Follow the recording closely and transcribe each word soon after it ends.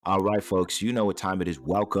All right, folks, you know what time it is.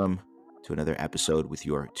 Welcome to another episode with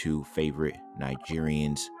your two favorite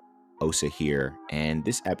Nigerians, Osa here. And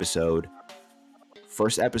this episode,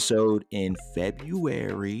 first episode in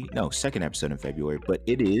February, no, second episode in February, but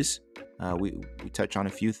it is. We touch on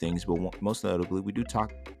a few things, but most notably, we do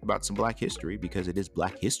talk about some Black history because it is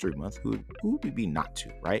Black History Month. Who would we be not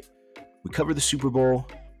to, right? We cover the Super Bowl.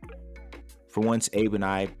 For once, Abe and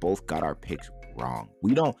I both got our picks wrong.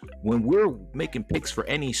 We don't when we're making picks for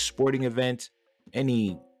any sporting event,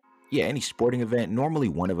 any any sporting event, normally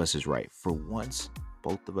one of us is right. For once,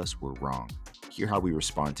 both of us were wrong. Hear how we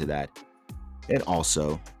respond to that. And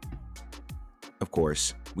also, of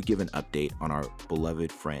course, we give an update on our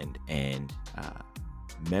beloved friend and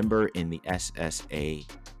member in the SSAW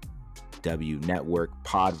network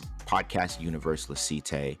podcast universe,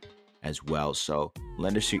 Lacite, as well. So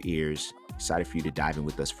lend us your ears. Excited for you to dive in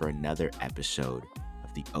with us for another episode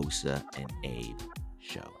of the Osa and Abe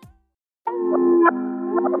show.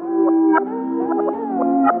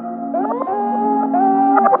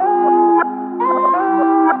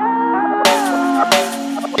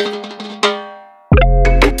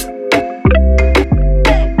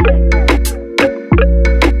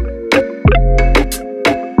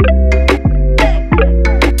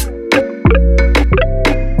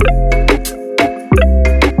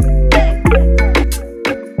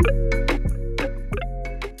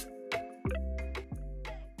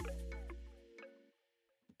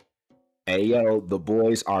 Hey yo, the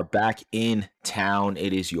boys are back in town.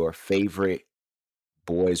 It is your favorite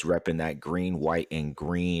boys repping that green, white, and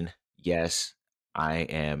green. Yes, I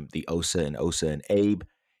am the Osa and Abe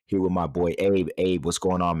here with my boy Abe. Abe, what's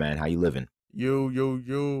going on, man? How you living? Yo,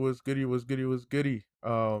 what's goody, what's goody?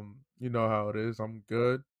 You know how it is. I'm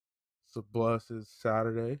good. It's a blessed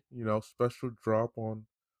Saturday. Special drop on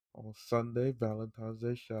Sunday, Valentine's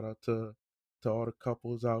Day. Shout out to all the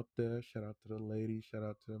couples out there. Shout out to the ladies. Shout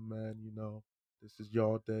out to the men. This is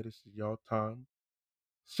y'all day. This is y'all time.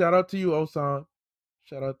 Shout out to you, Osan.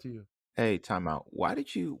 Shout out to you. Hey, time out. Why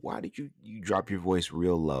did you drop your voice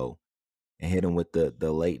real low and hit him with the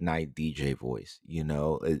late night DJ voice?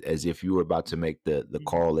 As if you were about to make the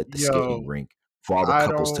call at the skating Yo, rink for all the I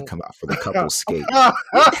couples to don't. come out for the couples skate. I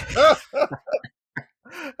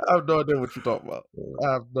have no idea what you're talking about.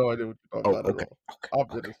 I have no idea what you're talking Oh, about at okay, all. okay, I'm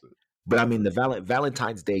okay. innocent. But I mean, the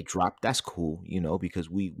Valentine's Day drop, that's cool, because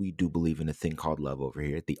we do believe in a thing called love over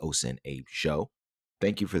here at the Osa and Abe show.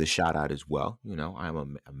 Thank you for the shout out as well. I'm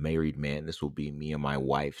a married man. This will be me and my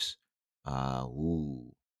wife's uh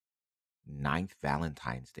ooh, ninth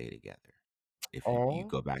Valentine's Day together. If you Oh,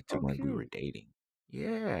 go back to so when we were cute. dating.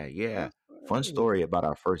 Yeah, yeah. That's Fun nice. story about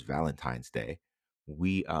our first Valentine's Day.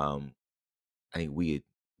 We I think we'd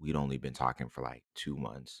only been talking for like 2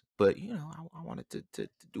 months, but I wanted to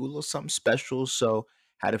do a little something special, so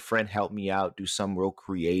had a friend help me out, do some real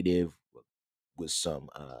creative with some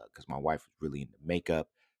because my wife was really into makeup,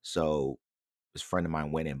 so this friend of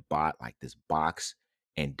mine went and bought like this box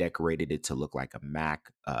and decorated it to look like a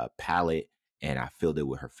Mac palette. And I filled it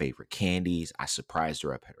with her favorite candies. I surprised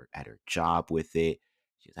her up at her job with it.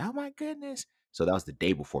 She's, oh my goodness. So that was the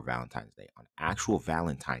day before Valentine's Day. On actual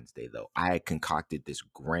Valentine's Day, though, I had concocted this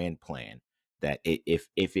grand plan that if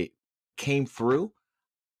it came through,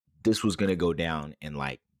 this was gonna go down in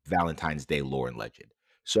like Valentine's Day lore and legend.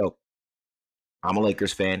 So I'm a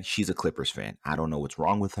Lakers fan. She's a Clippers fan. I don't know what's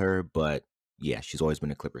wrong with her, but yeah, she's always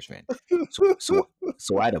been a Clippers fan.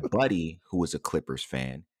 So I had a buddy who was a Clippers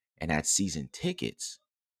fan and had season tickets.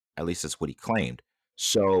 At least that's what he claimed.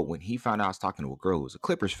 So when he found out I was talking to a girl who was a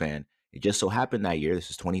Clippers fan, it just so happened that year, this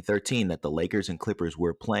is 2013, that the Lakers and Clippers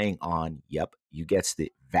were playing on, yep, you guessed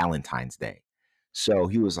it, Valentine's Day. So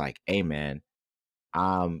he was like, "Hey man,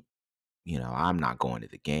 I'm I'm not going to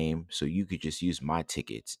the game, so you could just use my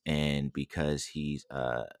tickets." And because he's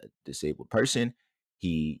a disabled person,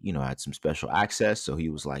 he, had some special access. So he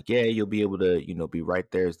was like, yeah, you'll be able to, be right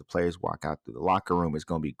there as the players walk out through the locker room. It's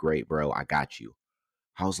going to be great, bro. I got you.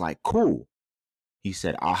 I was like, cool. He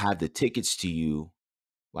said, I'll have the tickets to you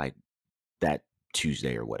like that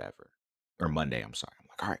Tuesday or whatever, or Monday. I'm sorry. I'm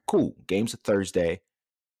like, all right, cool. Game's a Thursday.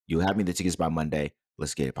 You'll have me the tickets by Monday.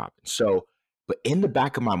 Let's get it popping. So, but in the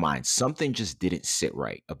back of my mind, something just didn't sit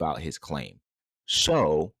right about his claim.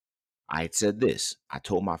 So I had said this. I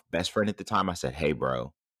told my best friend at the time, I said, hey,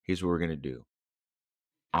 bro, here's what we're going to do.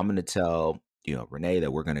 I'm going to tell, Renee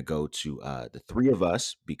that we're going to go to the three of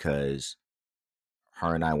us because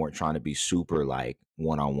her and I weren't trying to be super like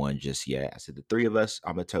one on one just yet. I said, the three of us,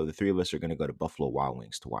 I'm going to tell the three of us are going to go to Buffalo Wild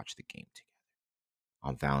Wings to watch the game together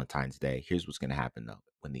on Valentine's Day. Here's what's going to happen though.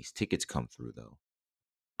 When these tickets come through though,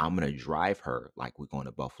 I'm gonna drive her like we're going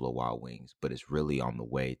to Buffalo Wild Wings, but it's really on the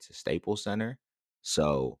way to Staples Center.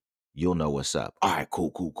 So you'll know what's up. All right,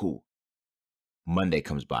 cool, cool, cool. Monday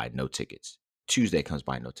comes by, no tickets. Tuesday comes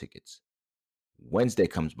by, no tickets. Wednesday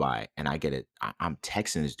comes by, and I get it. I'm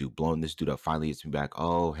texting this dude, blowing this dude up. Finally, it's me back.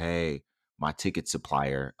 Oh, hey, my ticket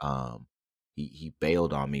supplier. He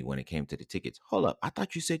bailed on me when it came to the tickets. Hold up, I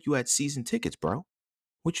thought you said you had season tickets, bro.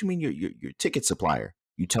 What you mean your ticket supplier?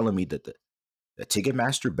 You telling me that the ticket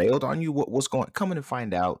master bailed on you? What's going? Coming to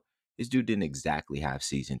find out, this dude didn't exactly have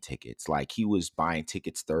season tickets. Like he was buying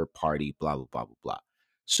tickets third party. Blah blah blah blah blah.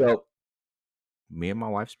 So me and my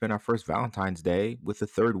wife spent our first Valentine's Day with the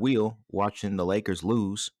third wheel watching the Lakers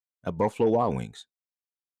lose at Buffalo Wild Wings.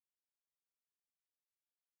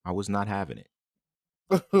 I was not having it.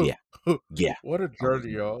 Yeah, yeah, What a I was,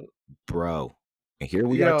 journey, y'all. bro. And here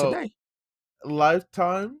we are Yo, today.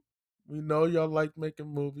 Lifetime. We know y'all like making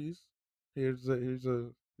movies. Here's a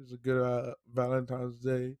good Valentine's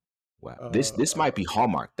Day. Wow, this Uh, this might be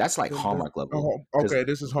Hallmark. That's like Tinder. Hallmark level. Oh, Because okay,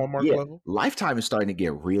 this is Hallmark yeah, level. Lifetime is starting to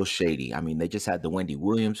get real shady. I mean, they just had the Wendy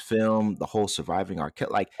Williams film, the whole surviving Arquette.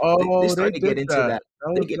 Like they Oh, they starting to get did into that. that.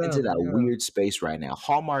 That They was get into them. that Yeah, weird space right now.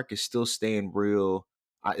 Hallmark is still staying real.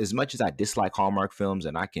 As much as I dislike Hallmark films,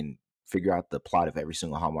 and I can figure out the plot of every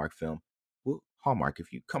single Hallmark film. Well, Hallmark,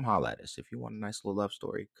 if you come holla at us, if you want a nice little love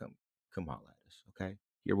story, come holla at us. Okay,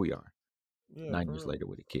 here we are, yeah, 9 years for real. later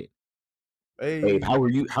with a kid. Babe, how Hey, were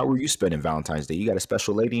you? How were you spending Valentine's Day? You got a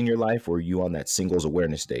special lady in your life, or are you on that singles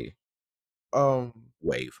awareness day um,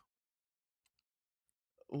 wave?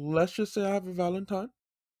 let's just say I have a Valentine.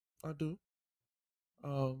 I do.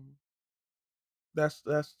 Um, that's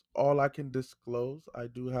all I can disclose. I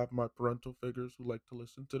do have my parental figures who like to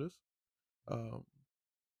listen to this. Um,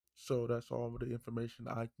 so that's all the information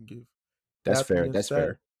I can give. That's That fair. being That's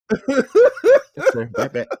said, fair. That's fair.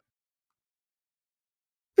 Bet, bet,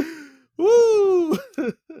 woo!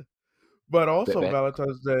 But bet, also bet.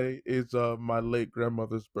 Valentine's Day is my late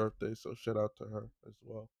grandmother's birthday, so shout out to her as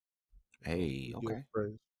well. Hey, We give okay,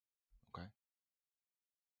 praise. okay.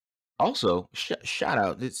 Also, shout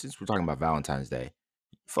out since we're talking about Valentine's Day,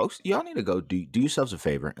 folks. Y'all need to go do yourselves a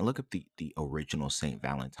favor and look up the original Saint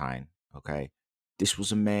Valentine. Okay, this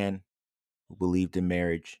was a man who believed in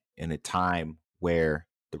marriage in a time where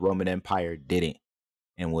the Roman Empire didn't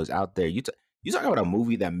and was out there. You talking about a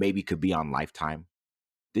movie that maybe could be on Lifetime.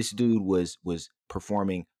 This dude was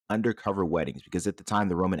performing undercover weddings because at the time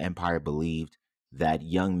the Roman Empire believed that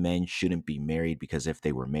young men shouldn't be married because if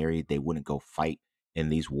they were married, they wouldn't go fight in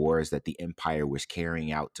these wars that the empire was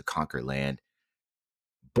carrying out to conquer land.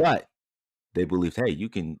 But they believed, hey, you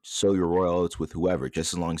can sow your royal oats with whoever,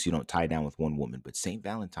 just as long as you don't tie down with one woman. But Saint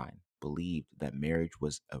Valentine believed that marriage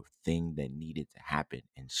was a thing that needed to happen,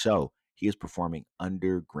 and so he is performing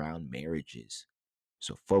underground marriages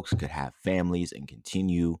so folks could have families and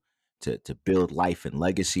continue to build life and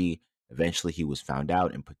legacy. Eventually, he was found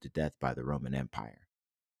out and put to death by the Roman Empire.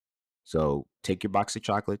 So take your box of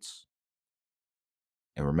chocolates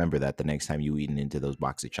and remember that the next time you eating into those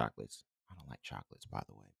box of chocolates. I don't like chocolates, by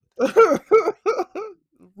the way. But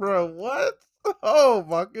Bro, what? Oh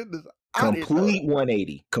my goodness. I didn't know complete that.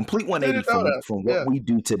 180, complete 180 Didn't know from that. what Yeah. we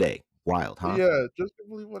do today. Wild, huh? Yeah, just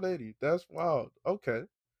complete 180. That's wild. Okay.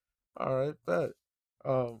 All right, bet.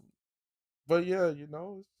 Um, but yeah,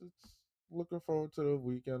 it's looking forward to the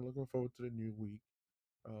weekend, looking forward to the new week.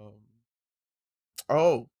 Um,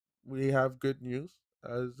 oh, we have good news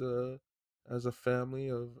as a family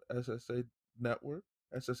of SSA Network,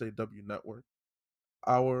 SSAW Network.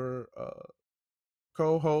 Our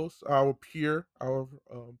co-host, our peer, our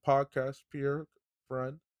podcast peer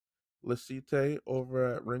friend, Lasite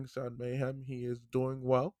over at Ringside Mayhem. He is doing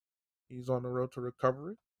well. He's on the road to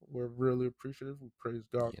recovery. We're really appreciative. We praise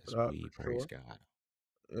God for Yes, that we for praise sure. God.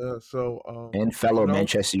 Yeah. So, And you fellow know,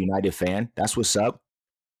 Manchester United fan, that's what's up.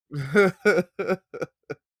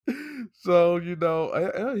 so he's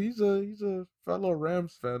a fellow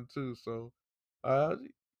Rams fan too. So, uh,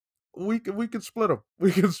 we can split him.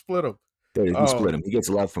 We can split him. We split Um, him. He gets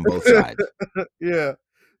love from both sides. yeah.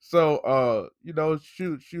 So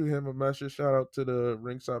shoot him a message. Shout out to the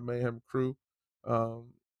Ringside Mayhem crew.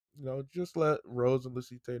 Um, just let Rose and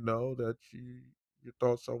Lucite know that your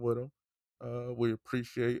thoughts are with them. We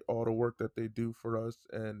appreciate all the work that they do for us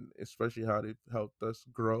and especially how they've helped us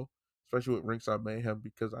grow, especially with Ringside Mayhem,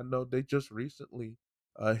 because I know they just recently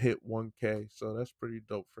hit 1K. So that's pretty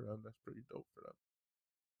dope for them. That's pretty dope for them.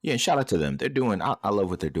 Yeah, and shout out to them. They're doing. I love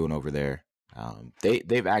what they're doing over there.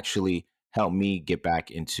 They've actually helped me get back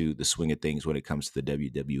into the swing of things when it comes to the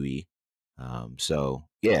WWE. So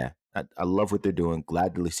yeah, I love what they're doing.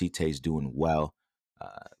 Glad Licite is doing well.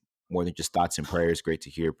 Uh, more than just thoughts and prayers. Great to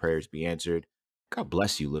hear prayers be answered. God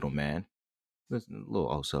bless you, little man. Listen,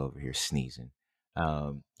 little Osa over here sneezing.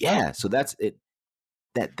 Yeah, so that's it.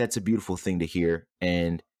 That's a beautiful thing to hear.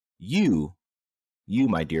 And you,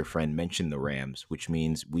 my dear friend, mentioned the Rams, which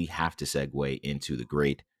means we have to segue into the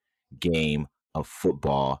great game of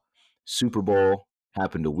football. Super Bowl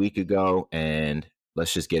happened a week ago, and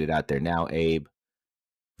let's just get it out there now, Abe.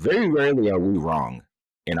 Very rarely are we wrong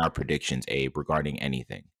in our predictions, Abe, regarding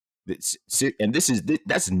anything. And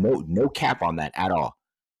that's no cap on that at all.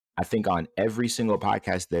 I think on every single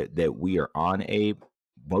podcast that we are on, Abe,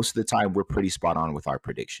 most of the time we're pretty spot on with our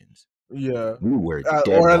predictions. Yeah, We were dead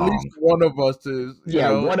or at least wrong. one of us is. You Yeah,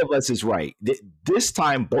 know, one of us is right. This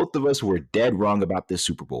time, both of us were dead wrong about this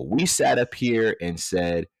Super Bowl. We sat up here and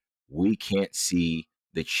said we can't see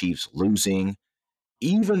the Chiefs losing,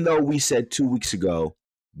 even though we said 2 weeks ago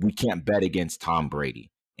we can't bet against Tom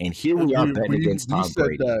Brady. And here we are we betting we against we Tom said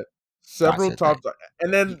Brady. that I several said that.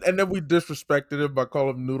 times, and then we disrespected him by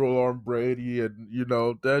calling him Noodle Arm Brady, and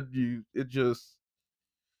that you it just.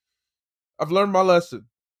 I've learned my lesson.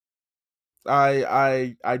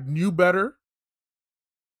 I knew better,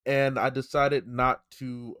 and I decided not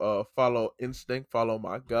to follow instinct, follow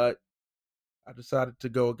my gut. I decided to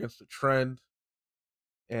go against the trend,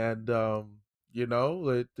 and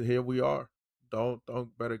here we are.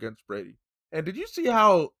 Don't bet against Brady. And did you see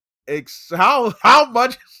how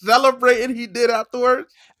much celebrating he did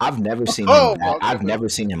afterwards? I've never seen him Oh that. my I've goodness. never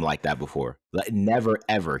seen him like that before. Like never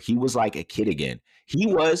ever. He was like a kid again. He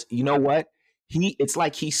was, you know what? It's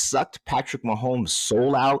like he sucked Patrick Mahomes'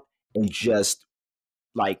 soul out and just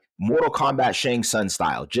like Mortal Kombat Shang Tsung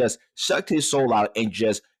style, just sucked his soul out and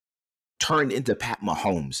just turned into Pat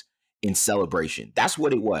Mahomes in celebration. That's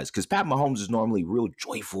what it was. Because Pat Mahomes is normally real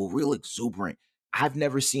joyful, real exuberant. I've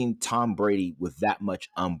never seen Tom Brady with that much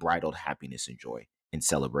unbridled happiness and joy in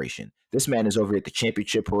celebration. This man is over at the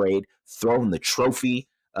championship parade, throwing the trophy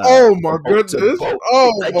Oh my to goodness. both.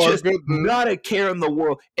 Oh Like my just goodness. not a care in the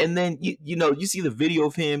world. And then you see the video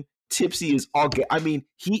of him tipsy is all. I mean,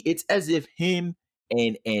 it's as if him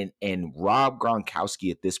and Rob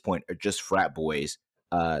Gronkowski at this point are just frat boys,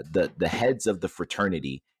 the heads of the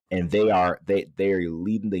fraternity, and they are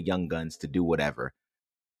leading the young guns to do whatever.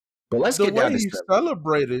 But let's The get way down to he stuff.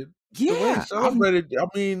 celebrated, the way he Yeah, I'm celebrated, I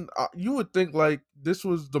mean, you would think like this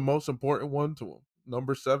was the most important one to him.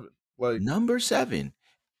 Number 7. Like, number 7.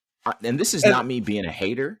 And this is and not me being a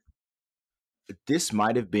hater. This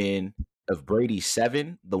might have been of Brady's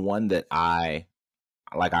 7, the one that I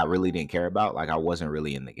really didn't care about. Like I wasn't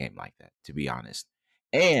really in the game like that, to be honest.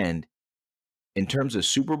 And in terms of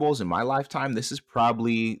Super Bowls in my lifetime, this is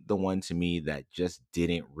probably the one to me that just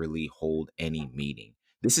didn't really hold any meaning.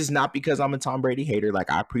 This is not because I'm a Tom Brady hater.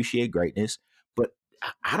 Like I appreciate greatness, but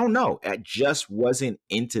I don't know. I just wasn't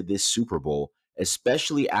into this Super Bowl,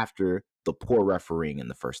 especially after the poor refereeing in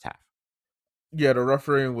the first half. yeah, the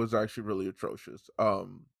refereeing was actually really atrocious.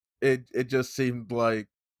 It just seemed like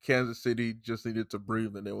Kansas City just needed to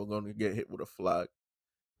breathe and they were going to get hit with a flag.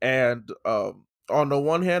 And on the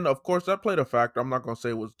one hand, of course, that played a factor. I'm not going to say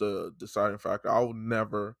it was the deciding factor. I would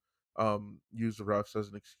never use the refs as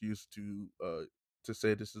an excuse to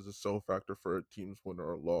say this is a sole factor for a team's win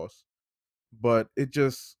or loss. But it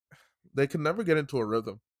just they could never get into a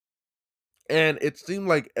rhythm. And it seemed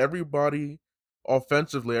like everybody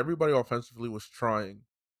offensively was trying.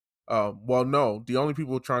 Well, no, the only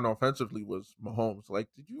people trying offensively was Mahomes. Like,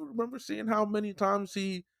 did you remember seeing how many times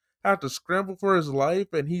he had to scramble for his life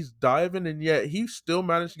and he's diving, and yet he still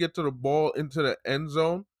managed to get to the ball into the end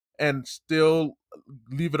zone and still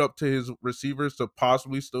leave it up to his receivers to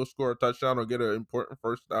possibly still score a touchdown or get an important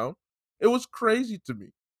first down? It was crazy to me.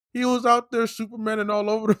 He was out there Superman and all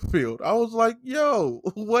over the field. I was like, yo,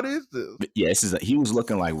 what is this? But yeah, he was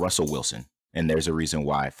looking like Russell Wilson, and there's a reason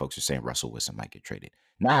why folks are saying Russell Wilson might get traded.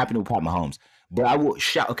 Not happening with Pat Mahomes, but I will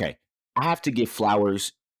shout. Okay, I have to give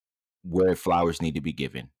flowers where flowers need to be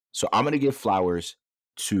given. So I'm going to give flowers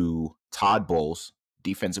to Todd Bowles,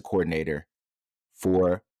 defensive coordinator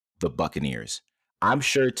for the Buccaneers. I'm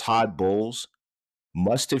sure Todd Bowles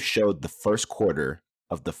must have showed the first quarter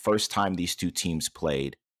of the first time these two teams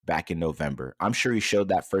played back in November. I'm sure he showed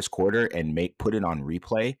that first quarter and put it on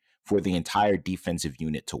replay for the entire defensive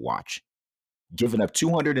unit to watch. Giving up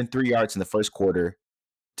 203 yards in the first quarter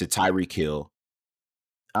to Tyreek Hill,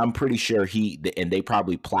 I'm pretty sure they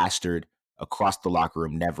probably plastered across the locker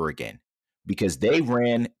room never again, because they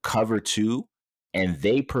ran cover 2 and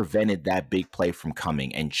they prevented that big play from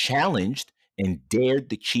coming and challenged and dared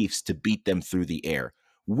the Chiefs to beat them through the air,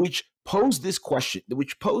 which posed this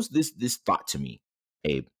thought to me,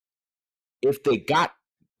 Abe. If they got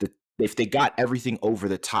if they got everything over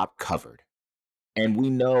the top covered, and we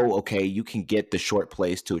know, okay, you can get the short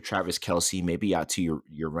plays to Travis Kelsey, maybe out to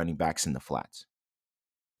your running backs in the flats.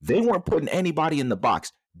 They weren't putting anybody in the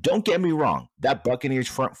box. Don't get me wrong. That Buccaneers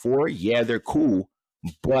front four, yeah, they're cool.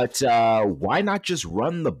 But why not just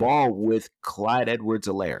run the ball with Clyde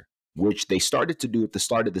Edwards-Helaire, which they started to do at the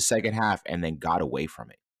start of the second half and then got away from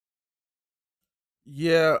it?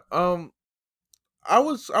 Yeah, I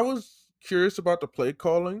was curious about the play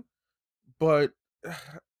calling, but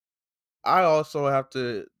I also have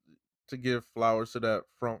to give flowers to that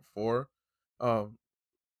front four. Um,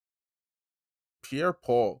 Pierre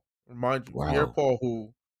Paul, mind you, Pierre Bro, Paul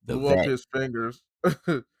who the blew up vet his fingers.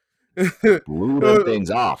 blew them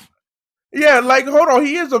things off. Yeah, like hold on,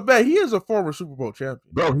 he is a vet. He is a former Super Bowl champion.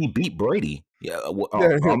 Bro, he beat Brady. Yeah,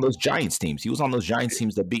 Yeah, on those Giants teams. He was on those Giants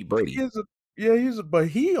teams that beat he Brady. is a yeah, but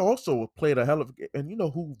he also played a hell of a game. And you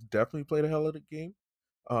know who definitely played a hell of a game?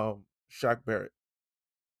 Shaq Barrett.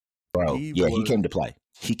 Bro, He yeah, he was came to play.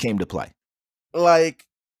 He came to play. like,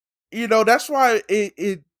 that's why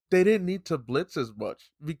it they didn't need to blitz as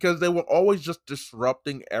much because they were always just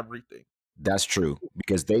disrupting everything. That's true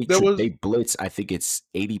because There was they blitz. I think it's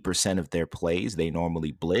 80% of their plays. They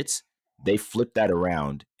normally blitz. They flip that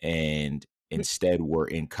around and instead were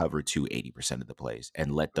in cover to 80% of the plays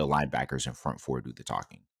and let the linebackers in front four do the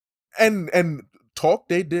talking. and talk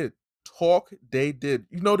they did. Talk they did.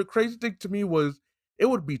 The crazy thing to me was it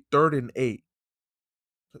would be 3rd and 8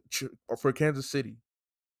 for Kansas City.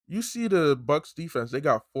 You see the Bucks defense, they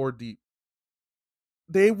got 4 deep.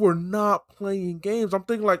 They were not playing games. I'm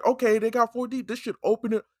thinking like, "Okay, they got 4 deep. This should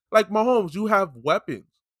open it like Mahomes, you have weapons.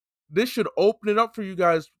 This should open it up for you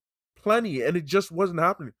guys plenty," and it just wasn't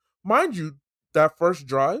happening. Mind you, that first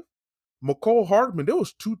drive, McCole Hardman, there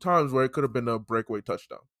was 2 times where it could have been a breakaway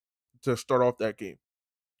touchdown to start off that game.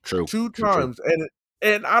 True, 2 true, true. times,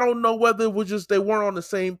 and I don't know whether it was just they weren't on the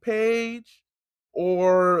same page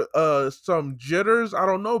or, some jitters, I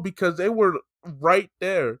don't know, because they were right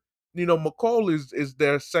there. McCall is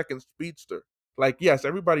their 2nd speedster. Like, yes,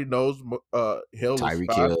 everybody knows Hill is Tyreek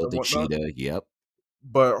fast Hill, and the whatnot, cheetah. Yep.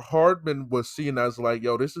 but Hardman was seen as like,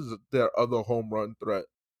 "Yo, this is their other home run threat.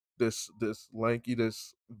 This lanky,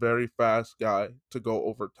 this very fast guy to go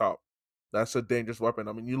over top. That's a dangerous weapon."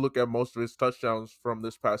 I mean, you look at most of his touchdowns from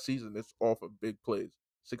this past season, it's off of big plays,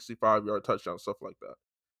 65-yard touchdowns, stuff like that.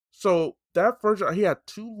 So that first he had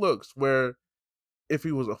 2 looks where if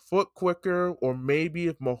he was a foot quicker or maybe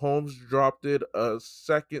if Mahomes dropped it a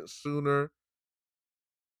second sooner,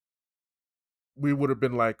 we would have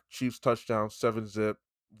been like Chiefs touchdown, 7-zip,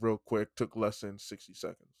 real quick, took less than 60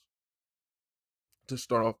 seconds to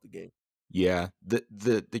start off the game. Yeah.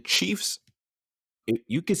 The Chiefs,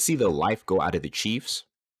 you could see the life go out of the Chiefs.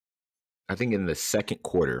 I think in the second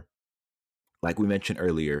quarter, like we mentioned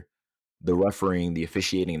earlier, the refereeing, the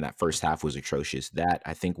officiating in that first half was atrocious. That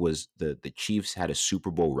I think was the Chiefs had a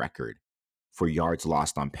Super Bowl record for yards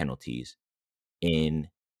lost on penalties in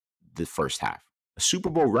the first half. A Super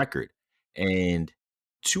Bowl record. And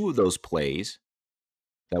two of those plays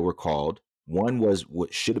that were called, one was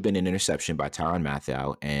what should have been an interception by Tyrann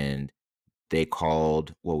Mathieu, and they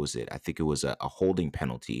called, what was it? I think it was a holding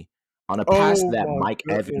penalty on a pass Oh that my Mike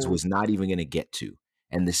Evans goodness. was not even going to get to.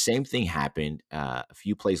 And the same thing happened a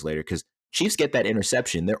few plays later because Chiefs get that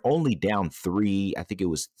interception. They're only down three. I think it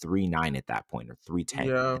was 3-9 at that point or 3-10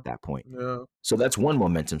 Yeah, at that point. yeah. So that's one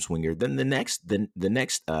momentum swinger. Then the next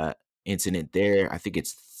incident there, I think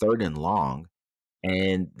it's third and long,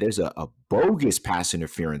 and there's a bogus pass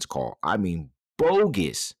interference call. I mean,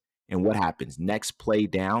 bogus. And what happens? Next play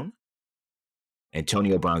down,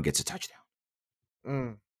 Antonio Brown gets a touchdown.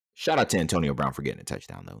 Mm. Shout out to Antonio Brown for getting a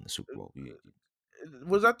touchdown though in the Super Bowl.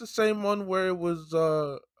 Was that the same one where it was,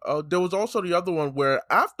 there was also the other one where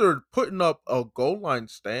after putting up a goal line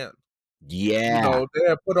stand, Yeah, they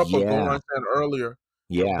had put up a goal yeah, line stand earlier,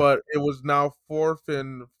 yeah. but it was now 4th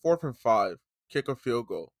and 5, kick a field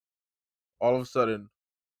goal. All of a sudden,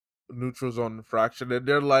 neutral zone infraction, and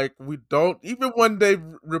they're like, "We don't," even when they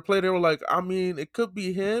replay, they were like, "I mean, it could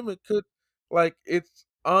be him, it could," like, it's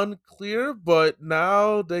unclear, but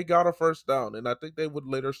now they got a first down, and I think they would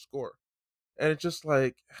later score. And it's just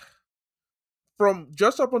like, from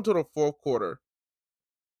just up until the 4th quarter,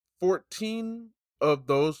 14 of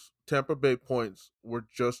those Tampa Bay points were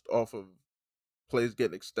just off of plays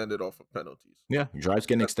getting extended off of penalties. Yeah, drives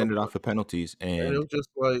getting That's some extended point. off of penalties, And it and was just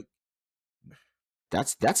like,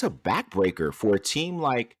 that's a backbreaker for a team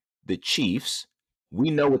like the Chiefs. We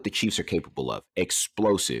know what the Chiefs are capable of.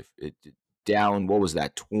 Explosive. Down, what was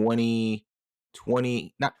that? 20,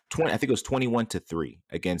 not 20, I think it was 21-3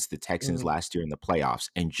 against the Texans mhm, last year in the playoffs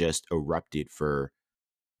and just erupted for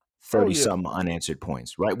Oh 30 yeah. some unanswered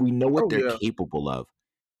points, right? We know what Oh they're yeah. capable of.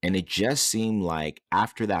 And it just seemed like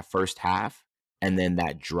after that first half and then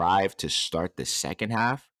that drive to start the second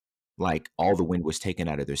half, like all the wind was taken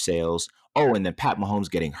out of their sails. Oh, and then Pat Mahomes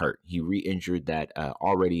getting hurt. He re injured that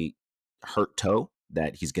already hurt toe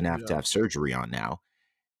that he's going to Yeah. have surgery on now.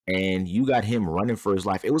 And you got him running for his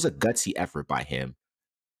life. It was a gutsy effort by him.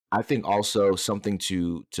 I think also something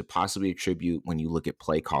to possibly attribute when you look at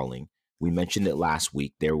play calling. We mentioned it last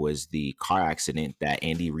week. There was the car accident that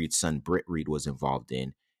Andy Reid's son Britt Reid was involved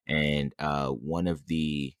in, and one of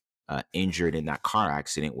the injured in that car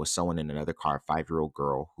accident was someone in another car, a 5-year-old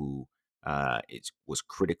girl who was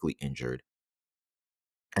critically injured.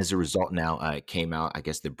 As a result, now it came out. I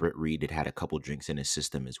guess that Britt Reid had a couple drinks in his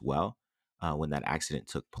system as well when that accident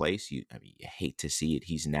took place. I mean, you hate to see it.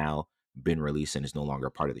 He's now been released and is no longer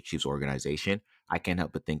part of the Chiefs organization. I can't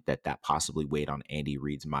help but think that that possibly weighed on Andy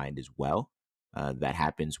Reid's mind as well. That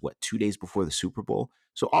happens 2 days before the Super Bowl.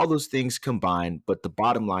 So all those things combined, but the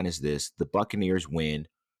bottom line is this: the Buccaneers win.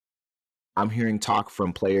 I'm hearing talk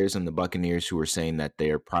from players in the Buccaneers who are saying that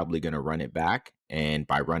they're probably going to run it back, and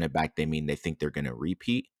by run it back, they mean they think they're going to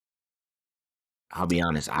repeat. I'll be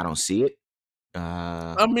honest, I don't see it.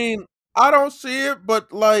 Uh, I mean, I don't see it,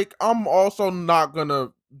 but like I'm also not gonna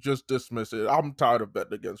just dismiss it. I'm tired of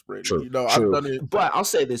betting against Brady. true, I've true. done it But I'll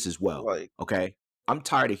say this as well. like Okay, I'm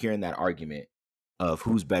tired of hearing that argument of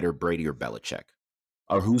who's better, Brady or Belichick,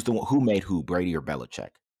 or who's the one who made who, Brady or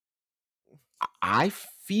Belichick. I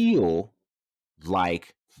feel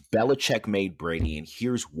like Belichick made Brady, and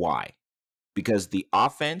here's why: because the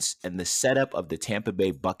offense and the setup of the Tampa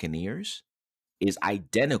Bay Buccaneers is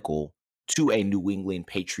identical to a New England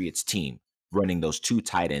Patriots team running those two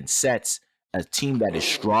tight end sets, a team that is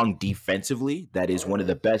strong defensively, that is one of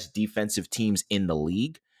the best defensive teams in the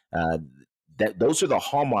league. Uh, that those are the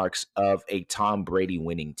hallmarks of a Tom Brady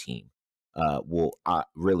winning team.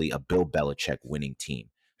 Really a Bill Belichick winning team.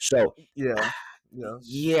 So yeah. Yeah.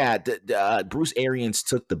 yeah, Bruce Arians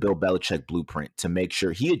took the Bill Belichick blueprint to make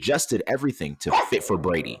sure he adjusted everything to fit for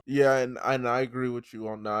Brady. Yeah, and I agree with you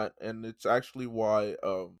on that. And it's actually why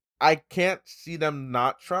I can't see them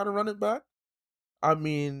not try to run it back. I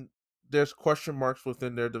mean, there's question marks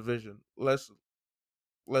within their division. Let's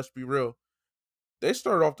be real. They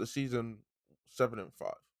started off the season 7-5.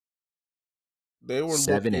 They were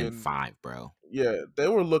Seven and looking five, bro. Yeah, they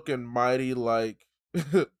were looking mighty like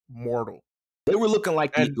mortal. They were looking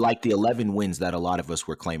like the And 11 wins that a lot of us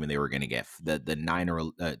were claiming they were going to get. The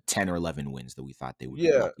 10 or 11 wins that we thought they would be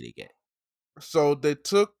yeah, lucky to get. so they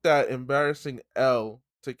took that embarrassing L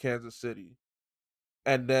to Kansas City.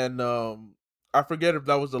 And then I forget if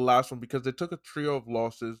that was the last one because they took a trio of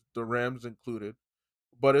losses, the Rams included.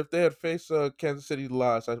 But if they had faced Kansas City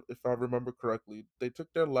last, if I remember correctly, they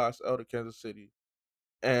took their last L to Kansas City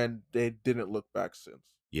and they didn't look back since.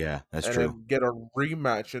 Yeah, that's And true. then get a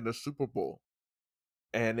rematch in the Super Bowl,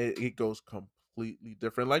 and it goes completely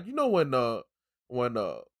different. Like when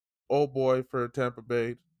old boy for Tampa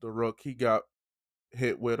Bay, the Rook, he got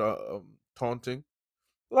hit with taunting.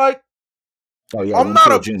 Like Oh yeah, I'm not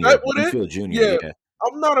Winfield upset Jr. with it. Winfield Jr. Yeah, Yeah,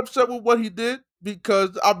 I'm not upset with what he did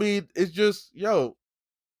because I mean it's just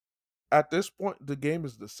at this point the game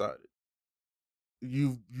is decided.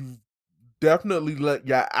 You've definitely let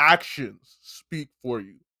your actions speak for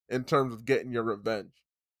you in terms of getting your revenge.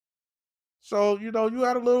 So, you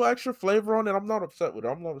add a little extra flavor on it. I'm not upset with it.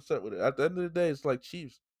 I'm not upset with it. At the end of the day, it's like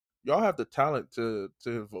Chiefs. Y'all have the talent to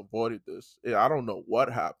have avoided this. Yeah, I don't know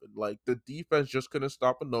what happened. Like the defense just couldn't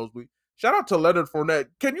stop a nosebleed. Shout out to Leonard Fournette.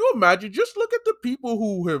 Can you imagine? Just look at the people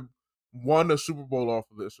who have won a Super Bowl off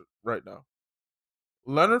of this right now.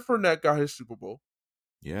 Leonard Fournette got his Super Bowl.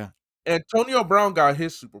 yeah, Antonio Brown got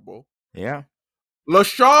his Super Bowl. yeah,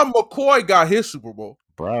 LaShawn McCoy got his Super Bowl.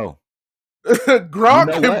 bro. You know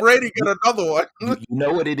Gronk and what? Brady You, got another one. you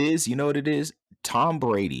know what it is? You know what it is? Tom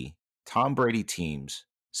Brady, Tom Brady teams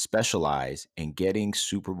specialize in getting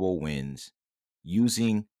Super Bowl wins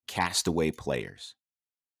using castaway players.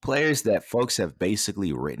 Players that folks have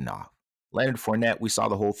basically written off. Leonard Fournette, we saw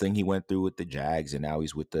the whole thing he went through with the Jags, and now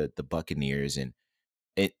he's with the Buccaneers. And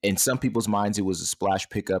in some people's minds, it was a splash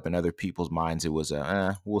pickup. In other people's minds, it was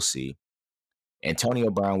we'll see. Antonio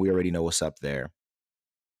Brown, we already know what's up there.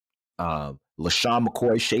 LaShawn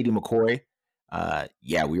McCoy, Shady McCoy,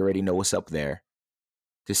 yeah, we already know what's up there.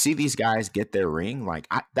 To see these guys get their ring,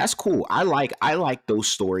 that's cool. I like those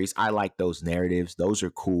stories. I like those narratives. Those are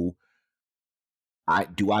cool. I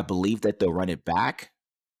believe that they'll run it back.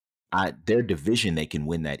 Their division, they can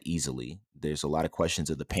win that easily. There's a lot of questions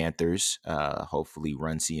of the Panthers. Hopefully,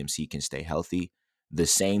 Run CMC can stay healthy. The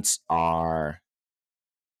Saints are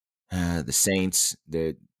the Saints.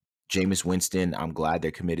 Jameis Winston, I'm glad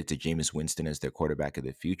they're committed to Jameis Winston as their quarterback of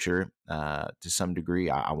the future. To some degree,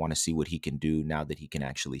 I want to see what he can do now that he can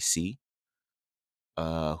actually see.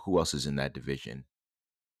 Who else is in that division?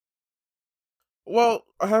 Well,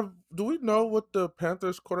 have do we know what the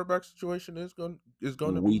Panthers quarterback situation is going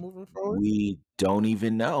to be We moving forward? we don't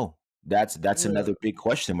even know. That's Yeah. another big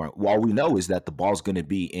question mark. All we know is that the ball's going to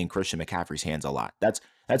be in Christian McCaffrey's hands a lot. That's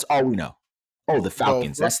all we know. Oh, the Well,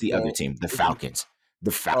 Falcons. first That's of the other all, team. The if you Falcons.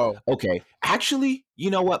 oh, Okay. Actually, you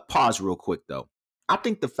know what? Pause real quick though. I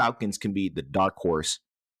think the Falcons can be the dark horse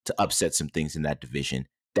to upset some things in that division.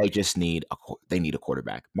 They just need they need a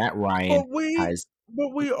quarterback. Matt Ryan but we has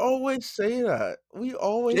but we always say that. We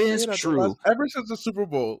always say it's that the last true. ever since the Super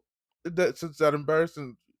Bowl, that since that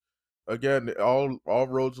embarrassing again, all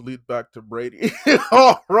roads lead back to Brady.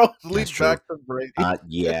 All roads That's lead true. back to Brady.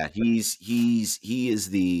 Yeah, he is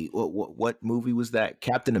the what movie was that?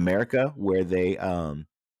 Captain America, where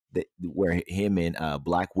where him and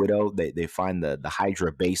Black Widow they find the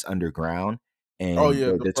Hydra base underground, Oh and yeah,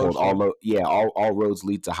 the they're told first one. all roads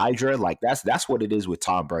lead to Hydra. Like that's what it is with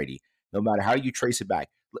Tom Brady. No matter how you trace it back,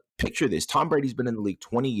 picture this: Tom Brady's been in the league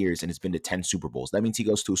 20 years and has been to 10 Super Bowls. That means he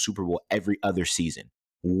goes to a Super Bowl every other season.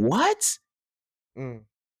 What? Mm.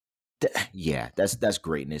 Yeah, that's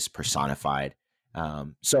greatness personified.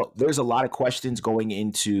 So there's a lot of questions going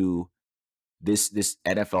into this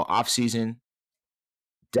NFL offseason.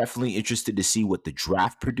 Definitely interested to see what the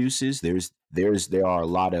draft produces. There are a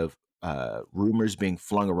lot of rumors being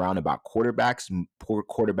flung around about quarterbacks, poor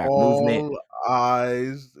quarterback movement. All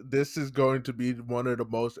eyes. This is going to be one of the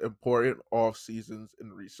most important off seasons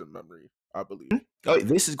in recent memory, I believe. Oh,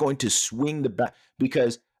 this is going to swing the back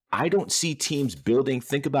because I don't see teams building.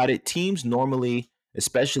 Think about it. Teams normally,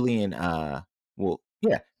 especially in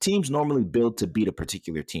teams normally build to beat a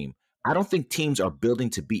particular team. I don't think teams are building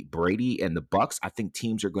to beat Brady and the Bucks. I think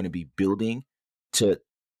teams are going to be building to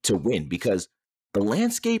win because the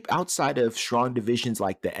landscape outside of strong divisions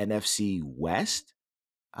like the NFC West,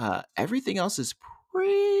 everything else is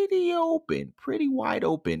pretty open, pretty wide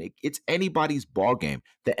open. It's anybody's ball game.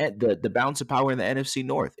 The balance of power in the NFC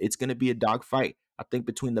North. It's going to be a dogfight. I think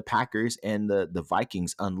between the Packers and the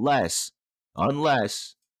Vikings, unless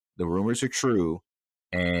the rumors are true,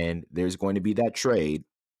 and there's going to be that trade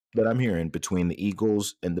that I'm hearing between the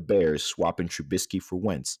Eagles and the Bears swapping Trubisky for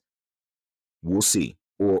Wentz. We'll see.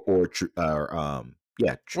 Wasn't Or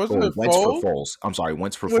it Wentz for Foles? Foles. I'm sorry,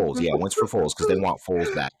 Wentz for With Foles. Yeah, Wentz for Foles because they want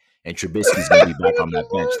Foles back, and Trubisky's going to be back on that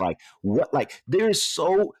bench. what? Like what? Like there is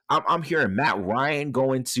so I'm hearing Matt Ryan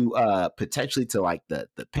going to potentially to like the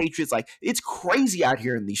Patriots. Like it's crazy out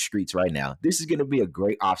here in these streets right now. This is going to be a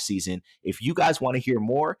great offseason. If you guys want to hear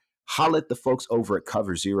more, holla at the folks over at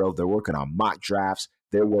Cover Zero. They're working on mock drafts.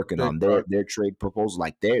 They're working Big on facts. their trade proposals.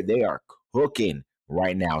 Like they are cooking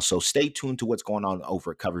right now. So stay tuned to what's going on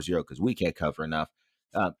over at Cover Zero because we can't cover enough.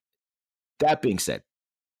 Uh, that being said,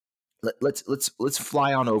 let's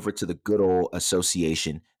fly on over to the good old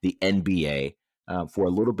association, the NBA, for a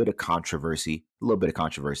little bit of controversy. A little bit of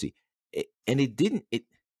controversy, and it didn't. It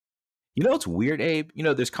you know it's weird, Abe. You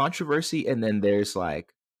know there's controversy, and then there's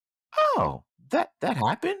like, oh, that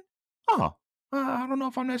happened. Oh, I don't know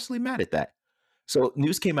if I'm necessarily mad at that. So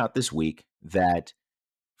news came out this week that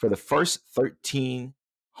for the first 13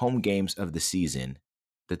 home games of the season,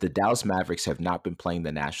 that the Dallas Mavericks have not been playing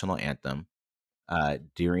the national anthem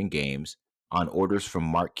during games on orders from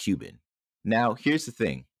Mark Cuban. Now, here's the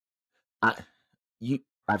thing. I you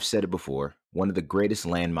I've said it before. One of the greatest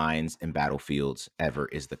landmines and battlefields ever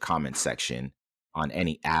is the comment section on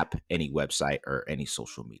any app, any website, or any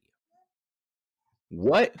social media.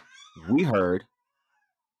 What we heard,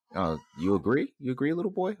 you agree? You agree,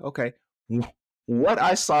 little boy? Okay. What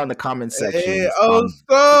I saw in the comment Hey, sections oh, on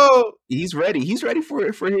so he's ready. He's ready for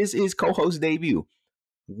his co-host debut.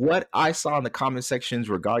 What I saw in the comment sections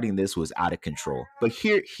regarding this was out of control. But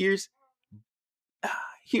here's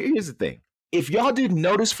the thing. If y'all didn't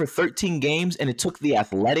notice for 13 games and it took the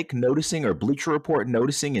Athletic noticing or Bleacher Report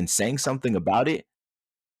noticing and saying something about it,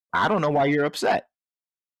 I don't know why you're upset.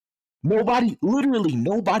 Nobody, literally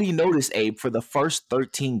nobody noticed Abe for the first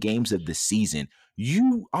 13 games of the season.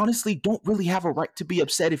 You honestly don't really have a right to be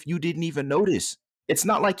upset if you didn't even notice. It's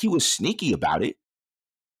not like he was sneaky about it.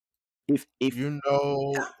 If you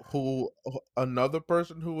know who another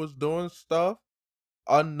person who was doing stuff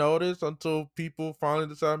unnoticed until people finally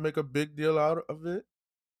decided to make a big deal out of it?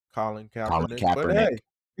 Colin Colin Kaepernick.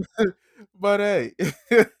 But Kaepernick,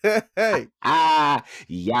 hey, but hey, hey,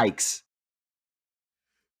 yikes.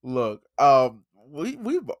 look,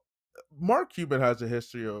 we've Mark Cuban has a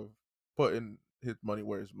history of putting his money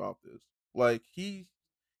where his mouth is. Like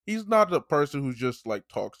he's not the person who just like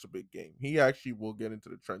talks a big game. He actually will get into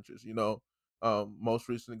the trenches. Most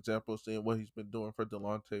recent example is seeing what he's been doing for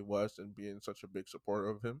Delonte West and being such a big supporter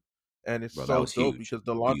of him. And it's Bro, that so was dope huge. because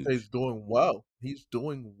Delonte's Huge. doing well. He's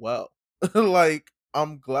doing well. Like,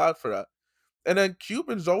 I'm glad for that. And then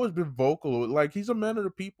Cuban's always been vocal. Like, he's a man of the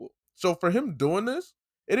people. So for him doing this,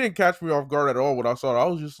 it didn't catch me off guard at all when I saw it. I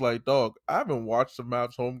was just like, dog, I haven't watched the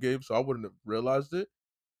Mavs home game, so I wouldn't have realized it.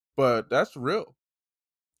 But that's real.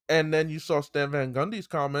 And then you saw Stan Van Gundy's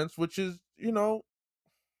comments, which is, I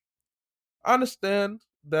understand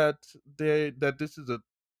that this is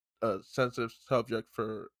a sensitive subject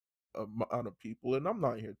for a amount of people, and I'm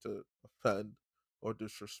not here to offend or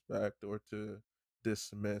disrespect or to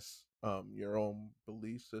dismiss your own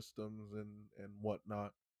belief systems and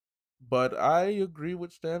whatnot. But I agree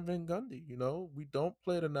with Stan Van Gundy. We don't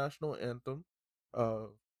play the national anthem uh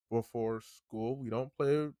before school. We don't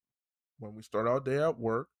play it when we start our day at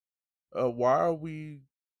work. Why are we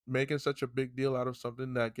making such a big deal out of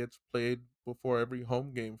something that gets played before every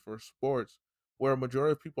home game for sports, where a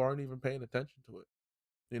majority of people aren't even paying attention to it?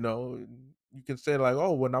 And you can say like,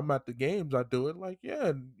 "Oh, when I'm at the games, I do it." Like, yeah,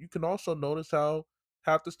 and you can also notice how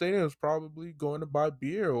half the stadium is probably going to buy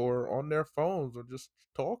beer or on their phones or just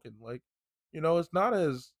talking. Like, it's not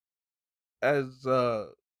as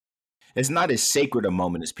It's not as sacred a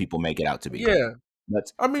moment as people make it out to be. yeah.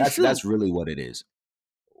 That's I mean, that's shoot, that's really what it is.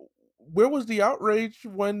 where was the outrage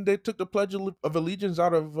when they took the Pledge of Allegiance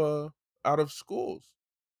out of schools?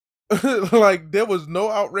 Like, there was no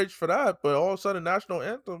outrage for that, but all of a sudden, national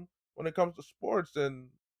anthem when it comes to sports, and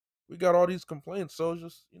we got all these complaints. So it's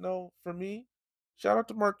just, for me, shout out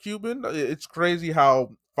to Mark Cuban. It's crazy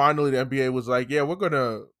how finally the NBA was like, "Yeah,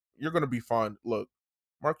 you're gonna be fine." Look,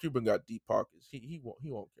 Mark Cuban got deep pockets. He won't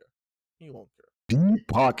care. He won't care. Deep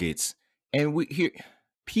pockets. And we here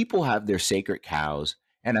people have their sacred cows.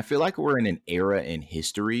 And I feel like we're in an era in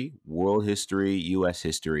history, world history, US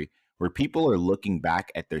history, where people are looking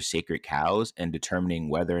back at their sacred cows and determining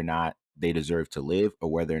whether or not they deserve to live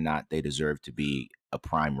or whether or not they deserve to be a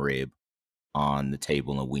prime rib on the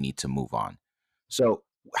table and we need to move on. So,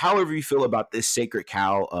 however you feel about this sacred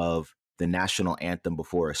cow of the national anthem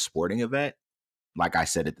before a sporting event, like I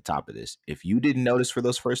said at the top of this, if you didn't notice for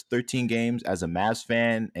those first 13 games as a Mavs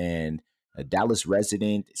fan and a Dallas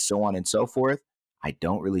resident, so on and so forth, I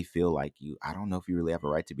don't really feel like I don't know if you really have a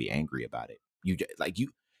right to be angry about it.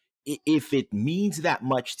 If it means that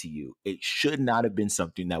much to you, it should not have been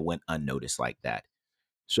something that went unnoticed like that.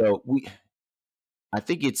 So I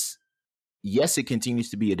think it's yes, it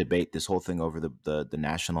continues to be a debate. This whole thing over the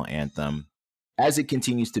national anthem, as it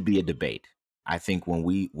continues to be a debate. I think when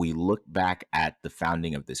we look back at the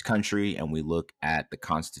founding of this country and we look at the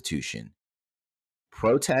Constitution,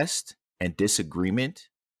 protest and disagreement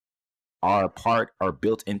are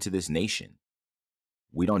built into this nation.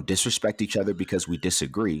 We don't disrespect each other because we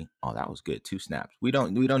disagree. Oh, that was good. Two snaps. We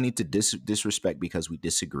don't need to disrespect because we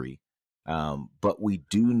disagree. But we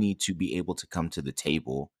do need to be able to come to the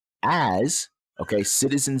table as okay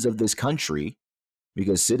citizens of this country,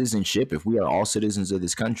 because citizenship, if we are all citizens of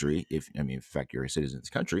this country, if I mean in fact you're a citizen of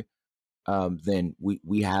this country, then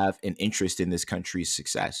we have an interest in this country's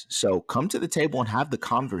success. So come to the table and have the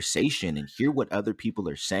conversation and hear what other people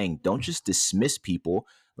are saying. Don't just dismiss people,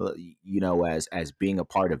 as being a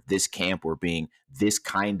part of this camp or being this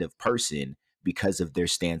kind of person because of their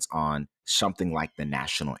stance on something like the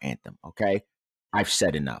national anthem. Okay, I've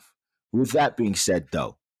said enough. With that being said,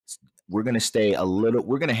 though, we're going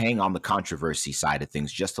to hang on the controversy side of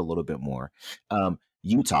things just a little bit more.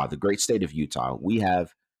 Utah, the great state of Utah, we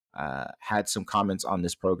have had some comments on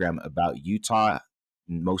this program about Utah,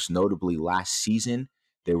 most notably last season.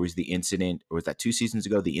 There was the incident, or was that 2 seasons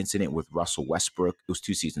ago? The incident with Russell Westbrook. It was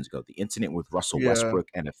 2 seasons ago. The incident with Russell Yeah, Westbrook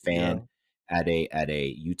and a fan yeah, at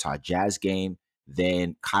a Utah Jazz game.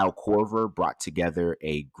 Then Kyle Korver brought together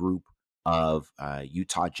a group of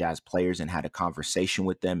Utah Jazz players and had a conversation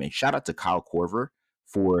with them. And shout out to Kyle Korver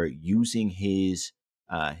for using his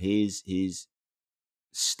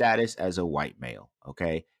status as a white male,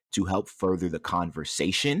 okay, to help further the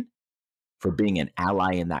conversation, for being an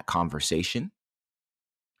ally in that conversation.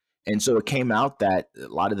 And so it came out that a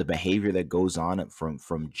lot of the behavior that goes on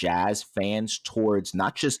from Jazz fans towards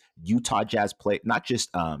not just Utah Jazz play, not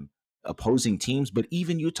just opposing teams, but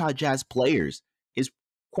even Utah Jazz players is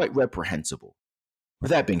quite reprehensible.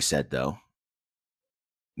 With that being said, though,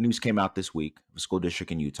 news came out this week of a school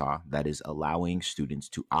district in Utah that is allowing students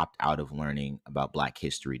to opt out of learning about Black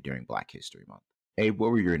history during Black History Month. Abe,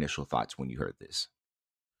 what were your initial thoughts when you heard this?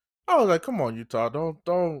 I was like, "Come on, Utah,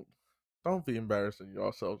 don't." Don't be embarrassing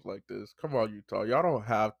yourselves like this. Come on, Utah. Y'all don't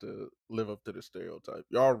have to live up to the stereotype.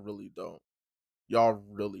 Y'all really don't. Y'all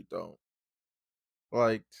really don't.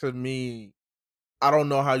 Like, to me, I don't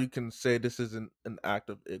know how you can say this isn't an act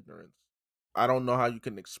of ignorance. I don't know how you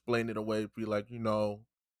can explain it away, be like,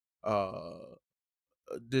 uh,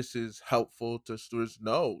 this is helpful to students.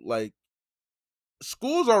 No, like,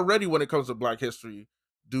 schools already, when it comes to Black history,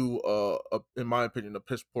 do in my opinion, a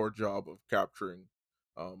piss poor job of capturing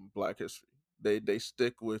Black history. They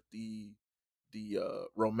stick with the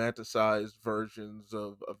romanticized versions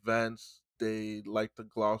of events. They like to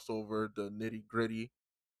gloss over the nitty gritty,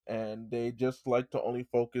 and they just like to only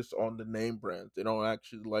focus on the name brands. They don't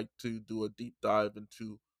actually like to do a deep dive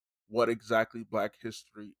into what exactly Black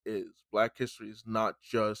history is. Black history is not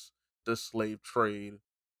just the slave trade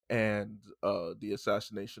and the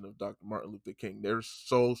assassination of Dr. Martin Luther King. There's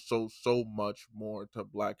so much more to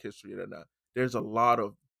Black history than that. There's a lot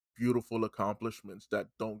of beautiful accomplishments that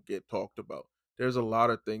don't get talked about. There's a lot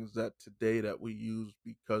of things that today that we use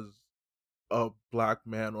because a Black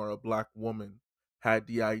man or a Black woman had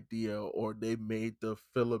the idea, or they made the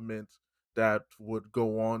filament that would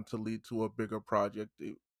go on to lead to a bigger project.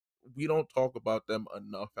 We don't talk about them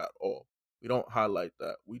enough at all. We don't highlight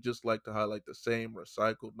that. We just like to highlight the same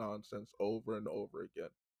recycled nonsense over and over again.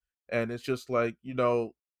 And it's just like,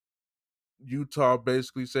 Utah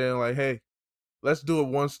basically saying like, "Hey, let's do it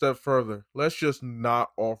one step further. Let's just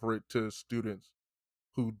not offer it to students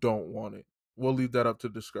who don't want it. We'll leave that up to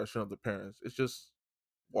discretion of the parents." It's just,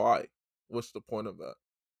 why? What's the point of that?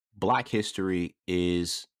 Black history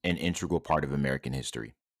is an integral part of American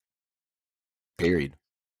history. Period.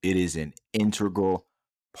 It is an integral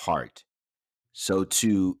part. So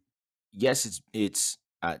to yes,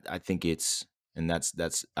 I think it's and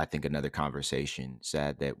that's I think another conversation.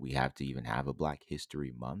 Sad that we have to even have a Black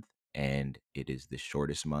History Month, and it is the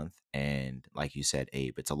shortest month. And like you said,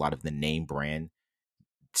 Abe, it's a lot of the name brand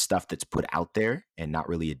stuff that's put out there and not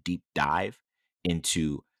really a deep dive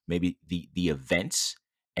into maybe the events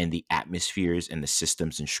and the atmospheres and the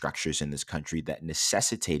systems and structures in this country that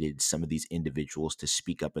necessitated some of these individuals to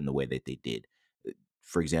speak up in the way that they did.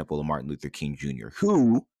 For example, Martin Luther King Jr.,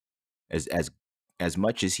 who, as as as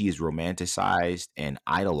much as he is romanticized and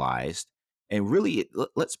idolized, and really,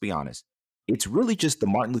 let's be honest, it's really just the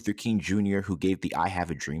Martin Luther King Jr. who gave the "I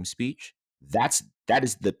Have a Dream" speech. That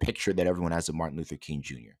is the picture that everyone has of Martin Luther King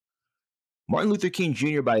Jr. Martin Luther King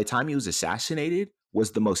Jr., by the time he was assassinated,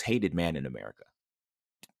 was the most hated man in America.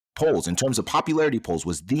 Polls, in terms of popularity polls,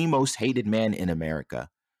 was the most hated man in America.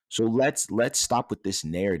 So let's stop with this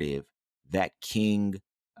narrative that King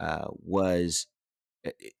was.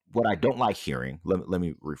 What I don't like hearing, let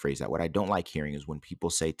me rephrase that. What I don't like hearing is when people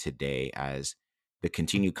say today, as the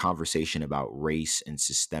continued conversation about race and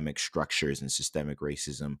systemic structures and systemic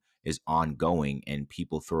racism is ongoing, and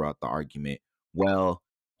people throw out the argument, well,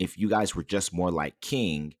 if you guys were just more like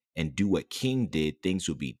King and do what King did, things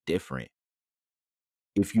would be different.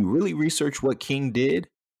 If you really research what King did,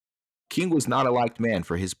 King was not a liked man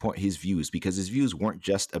for his views, because his views weren't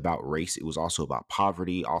just about race. It was also about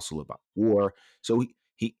poverty, also about war. So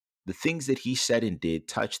he the things that he said and did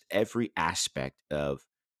touched every aspect of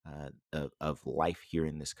life here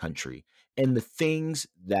in this country. And the things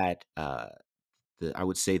that I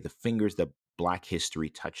would say the fingers that Black history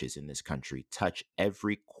touches in this country touch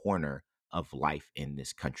every corner of life in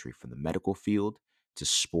this country, from the medical field to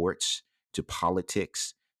sports to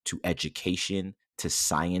politics to education to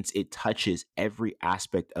science. It touches every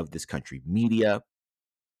aspect of this country, media.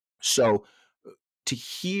 So to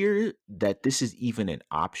hear that this is even an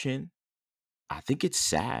option, I think it's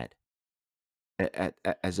sad.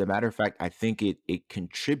 As a matter of fact, I think it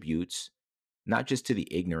contributes not just to the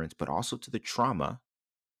ignorance, but also to the trauma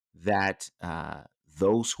that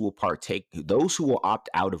those who will partake, those who will opt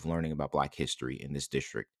out of learning about Black history in this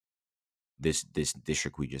district, this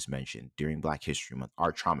district we just mentioned during Black History Month,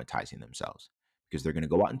 are traumatizing themselves, because they're going to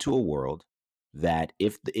go out into a world that,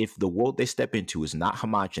 if the world they step into is not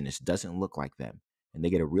homogenous, doesn't look like them, and they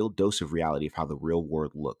get a real dose of reality of how the real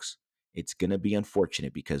world looks, it's going to be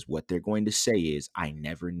unfortunate, because what they're going to say is, "I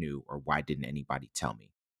never knew," or "Why didn't anybody tell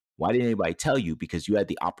me?" Why didn't anybody tell you? Because you had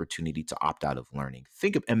the opportunity to opt out of learning.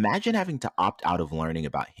 Imagine having to opt out of learning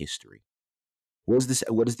about history. What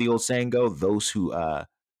does the old saying go? Those who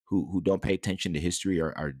don't pay attention to history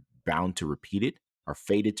are bound to repeat it, are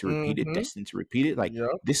fated to repeat it, Mhm. destined to repeat it. Like,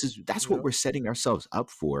 Yep, that's what yep. we're setting ourselves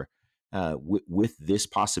up for, with this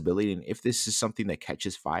possibility. And if this is something that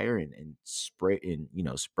catches fire and spread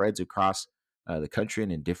and spreads across the country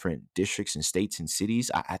and in different districts and states and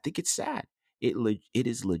cities, I think it's sad. It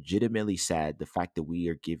is legitimately sad, the fact that we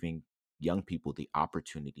are giving young people the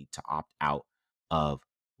opportunity to opt out of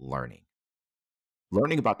learning.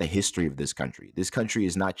 Learning about the history of this country. This country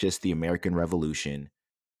is not just the American Revolution,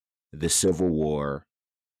 the Civil War,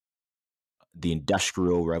 the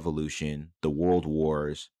Industrial Revolution, the World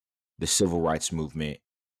Wars, the Civil Rights Movement,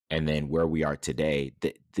 and then where we are today.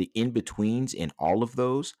 The in betweens in all of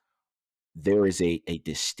those, there is a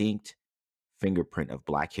distinct fingerprint of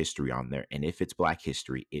Black history on there. And if it's Black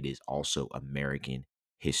history, it is also American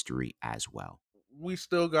history as well. We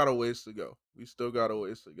still got a ways to go. We still got a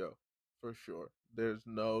ways to go, for sure. There's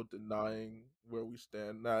no denying where we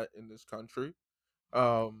stand at in this country.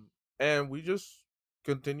 Um, and we just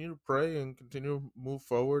continue to pray and continue to move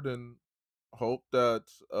forward and hope that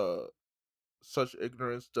such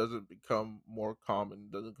ignorance doesn't become more common,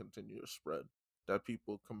 doesn't continue to spread. That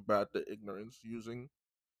people combat the ignorance using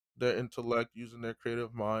their intellect, using their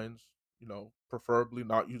creative minds. Preferably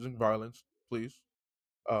not using violence, please.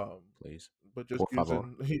 Um, Please. but just Por favor.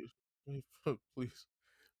 using, please.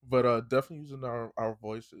 But definitely using our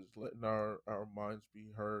voices, letting our minds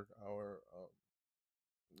be heard, our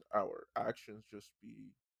actions just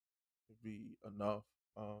be enough.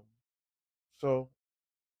 Um, so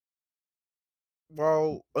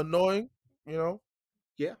while annoying, you know,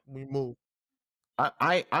 Yeah. we move.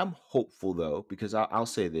 I'm hopeful though, because I'll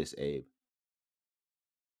say this, Abe.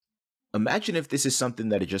 Imagine if this is something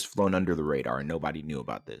that had just flown under the radar and nobody knew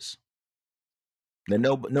about this. Then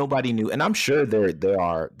nobody knew, and I'm sure there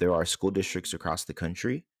are school districts across the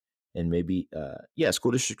country, and maybe yeah,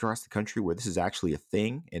 school districts across the country where this is actually a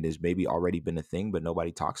thing and has maybe already been a thing, but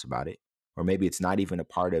nobody talks about it, or maybe it's not even a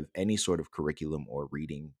part of any sort of curriculum or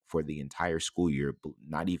reading for the entire school year,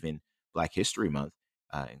 not even Black History Month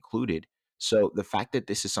included. So the fact that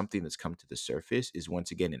this is something that's come to the surface is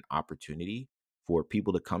once again an opportunity for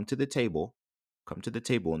people to come to the table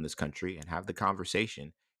in this country and have the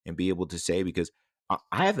conversation and be able to say because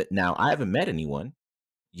I haven't met anyone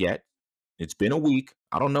yet. It's been a week.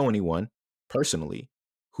 I don't know anyone personally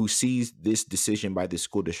who sees this decision by this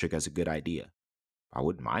school district as a good idea. I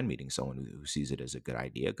wouldn't mind meeting someone who sees it as a good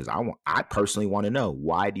idea because I personally want to know,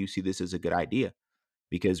 why do you see this as a good idea?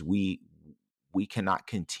 Because we cannot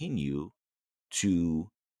continue to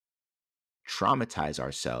traumatize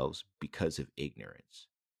ourselves because of ignorance.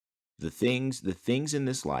 The things in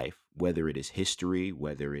this life, whether it is history,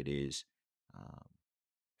 whether it is um,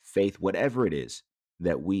 faith, whatever it is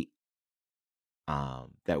that we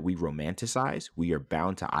romanticize, we are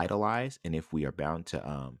bound to idolize, and if we are bound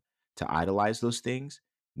to idolize those things,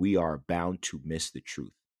 we are bound to miss the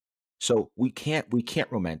truth. So we can't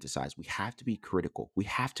romanticize. We have to be critical. We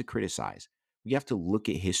have to criticize. We have to look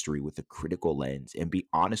at history with a critical lens and be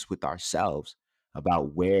honest with ourselves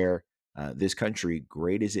about where this country,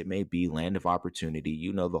 great as it may be, land of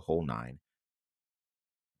opportunity, the whole nine,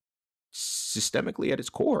 systemically at its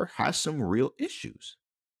core has some real issues.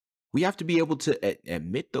 We have to be able to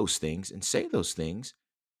admit those things and say those things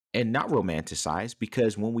and not romanticize,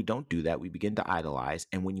 because when we don't do that, we begin to idolize.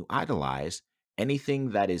 And when you idolize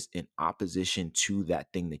anything that is in opposition to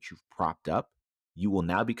that thing that you've propped up, you will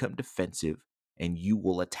now become defensive and you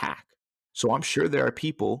will attack. So I'm sure there are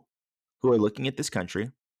people who are looking at this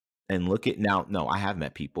country and look at now. No, I have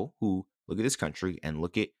met people who look at this country and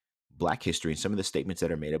look at Black history and some of the statements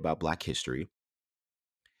that are made about Black history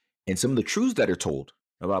and some of the truths that are told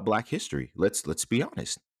about Black history. Let's be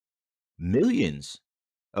honest. Millions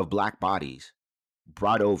of Black bodies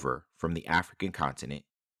brought over from the African continent,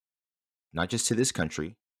 not just to this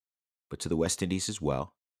country, but to the West Indies as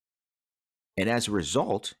well. And as a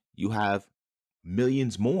result, you have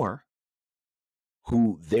millions more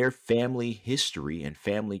who their family history and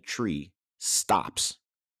family tree stops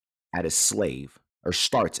at a slave or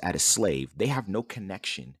starts at a slave. They have no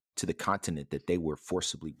connection to the continent that they were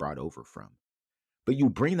forcibly brought over from. But you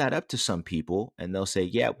bring that up to some people and they'll say,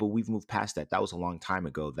 "Yeah, but we've moved past that. That was a long time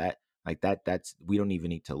ago. That's we don't even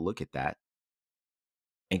need to look at that,"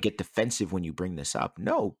 and get defensive when you bring this up.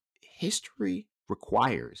 No, history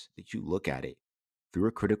requires that you look at it through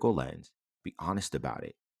a critical lens, be honest about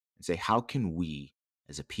it, and say, how can we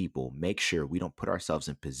as a people make sure we don't put ourselves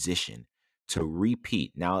in position to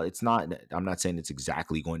repeat? Now, I'm not saying it's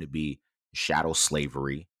exactly going to be shadow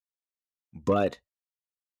slavery, but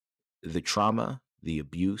the trauma, the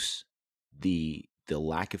abuse, the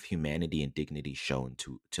lack of humanity and dignity shown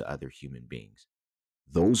to other human beings,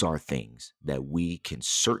 those are things that we can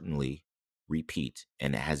certainly repeat.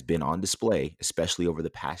 And it has been on display, especially over the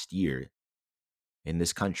past year in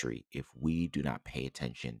this country, if we do not pay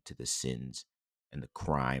attention to the sins and the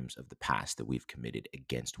crimes of the past that we've committed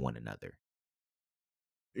against one another.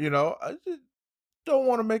 You know, I did. don't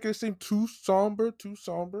want to make it seem too somber, too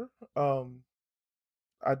somber.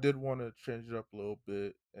 I did want to change it up a little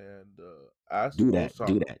bit and ask Do that. Osan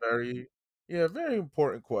Do a that. very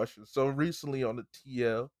important question. So recently on the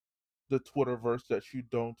TL, the Twitterverse that you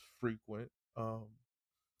don't frequent,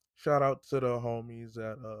 shout out to the homies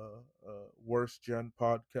at Worst Gen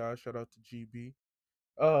Podcast. Shout out to GB.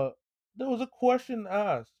 Uh, there was a question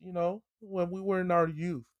asked, when we were in our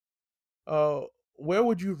youth. Uh, where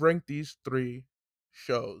would you rank these three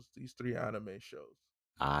shows? These three anime shows?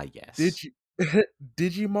 Ah, yes. Digi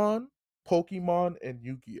Digimon, Pokemon, and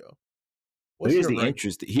Yu-Gi-Oh. So What's your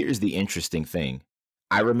ranking? here's the interesting thing.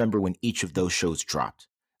 I remember when each of those shows dropped.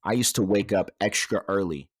 I used to wake Mhm. up extra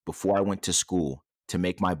early before I went to school to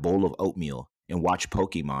make my bowl of oatmeal and watch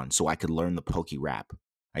Pokemon so I could learn the Poke Rap.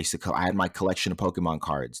 I had my collection of Pokemon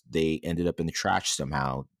cards. They ended up in the trash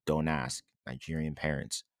somehow. Don't ask. Nigerian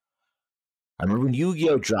parents. I remember when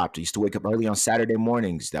Yu-Gi-Oh dropped. I used to wake up early on Saturday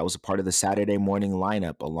mornings. That was a part of the Saturday morning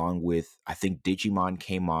lineup, along with I think Digimon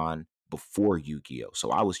came on before Yu-Gi-Oh.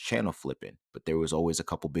 So I was channel flipping, but there was always a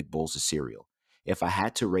couple big bowls of cereal. If I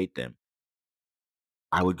had to rate them,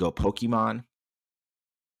 I would go Pokemon,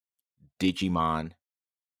 Digimon,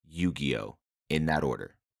 Yu-Gi-Oh in that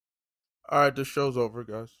order. All right, the show's over,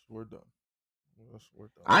 guys. We're done. Yes, we're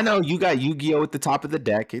done. I know you got Yu-Gi-Oh at the top of the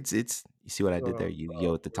deck. It's you see what I did there? Yu-Gi-Oh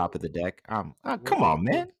No, at the top of the deck. Come we're on,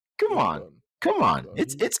 we're man. Come we're on. done. Come We're on. done.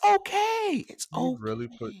 It's okay. It's He really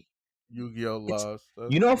put okay. Yu-Gi-Oh It's last. you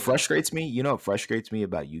That's know what crazy. frustrates me? You know what frustrates me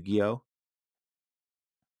about Yu-Gi-Oh?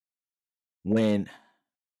 When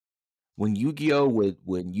when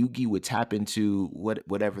Yugi would tap into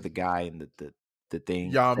whatever the guy and the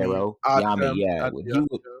thing, Yami, Pharaoh, Yami, Atem, yeah.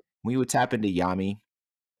 Atem. When he would tap into Yami,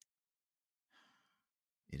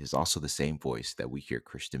 it is also the same voice that we hear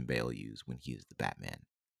Christian Bale use when he is the Batman.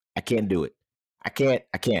 I can't do it. I can't.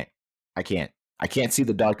 I can't see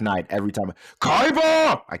the Dark Knight every time.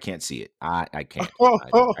 Kaiba! I can't see it. I can't.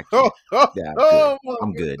 I can't. Yeah, I'm good. Oh my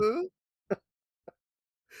I'm good. goodness.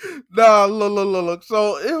 Nah, look.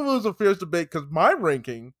 So it was a fierce debate because my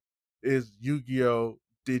ranking is Yu-Gi-Oh,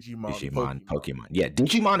 Digimon, Digimon, Pokemon. Pokemon. Yeah,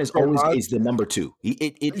 Digimon is For always my is the number two.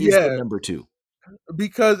 It is the Yeah, number two.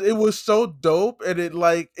 because it was so dope and it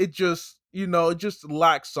just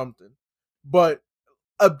lacks something. But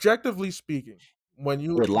objectively speaking, It when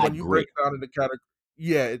lacked you break grit. it down into category,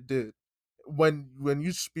 yeah, it did. When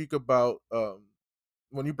you speak about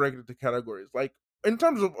when you break it into categories, like in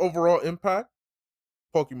terms of overall impact,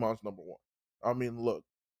 Pokemon's number one. I mean, look,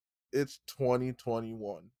 it's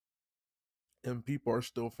 2021 and people are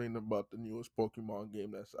still thinking about the newest Pokemon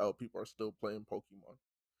game that's out. People are still playing Pokemon.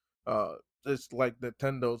 Uh, it's like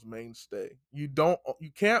Nintendo's mainstay. You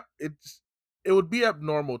can't. It would be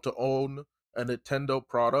abnormal to own a Nintendo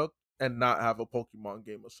product and not have a Pokemon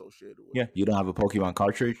game associated with Yeah, it. you don't have a Pokemon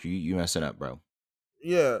cartridge, you messing up, bro.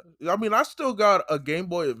 Yeah, I mean, I still got a Game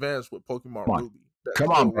Boy Advance with Pokemon Come on. Ruby that Come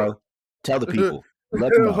on, still works. bro. Tell the people.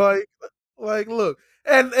 Let them know. like, look,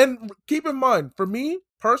 and keep in mind, for me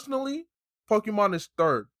personally, Pokemon is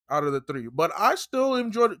third out of the three, but I still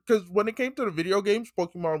enjoyed it because when it came to the video games,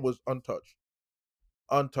 Pokemon was untouched.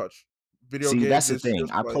 Video See, that's games, the it's thing.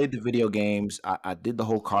 just I like played the video games. I did the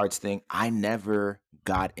whole cards thing. I never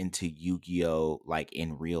got into Yu-Gi-Oh like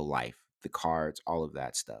in real life. The cards, all of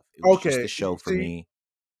that stuff. It was just okay. the show You for see, me.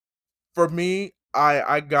 for me,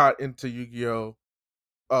 I got into Yu Gi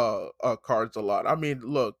Oh cards a lot. I mean,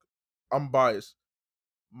 look, I'm biased.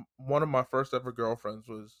 One of my first ever girlfriends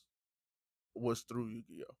was through Yu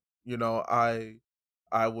Gi Oh. You know, I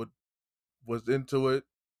would was into it.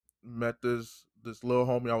 Met this little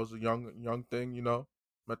homie. I was a young thing,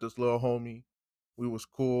 Met this little homie. We was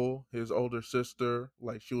cool. His older sister,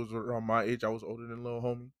 like she was around my age. I was older than little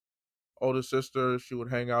homie. Older sister, she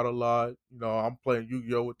would hang out a lot. I'm playing Yu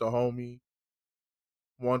Gi Oh with the homie.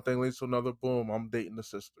 One thing leads to another. Boom, I'm dating the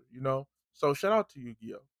sister. So shout out to Yu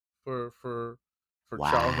Gi Oh for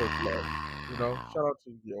childhood love. Shout Wow. out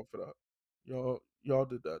to Yu Gi Oh for that. Y'all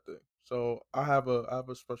did that thing. So I have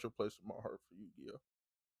a special place in my heart for Yu Gi Oh,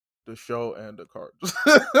 the show and the cards.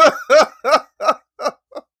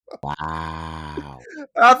 Wow.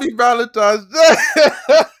 Happy Valentine's Day.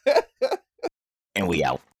 And we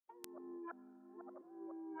out.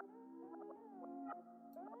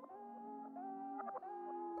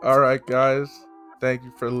 All right, guys. Thank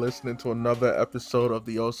you for listening to another episode of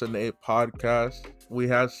the Ocean 8 podcast. We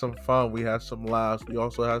had some fun. We had some laughs. We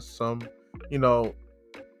also had some, you know,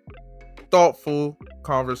 thoughtful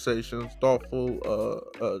conversations, thoughtful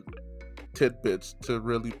tidbits to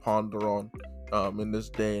really ponder on in this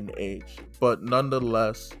day and age. But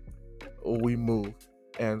nonetheless, we move.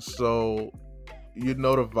 And so You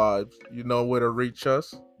know the vibes. You know where to reach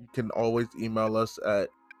us. You can always email us at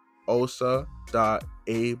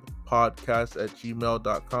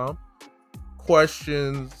osa.abepodcast@gmail.com.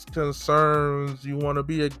 Questions, concerns, you want to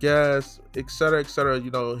be a guest, etc.,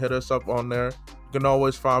 hit us up on there. You can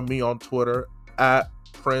always find me on Twitter at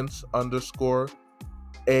Prince underscore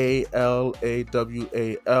ALAWAL.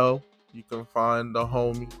 You can find the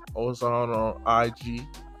homie Ozan on IG.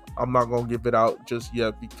 I'm not gonna give it out just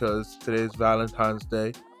yet because today's Valentine's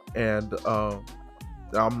Day, and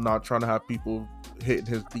I'm not trying to have people hitting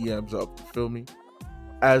his DMs up. You feel me?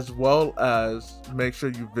 As well as make sure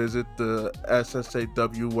you visit the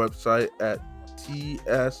SSAW website at tsaw.com.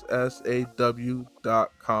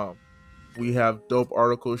 We have dope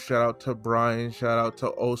articles. Shout out to Brian, shout out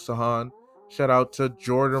to Osahan, shout out to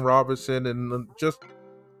Jordan Robinson, and just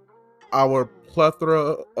our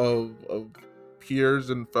plethora of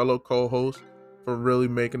peers and fellow co-hosts for really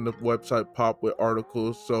making the website pop with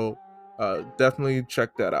articles. So definitely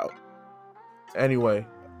check that out. Anyway,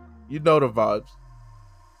 you know the vibes.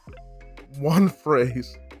 One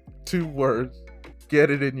phrase, two words, get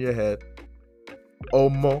it in your head.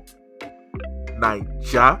 Omo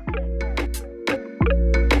Naija.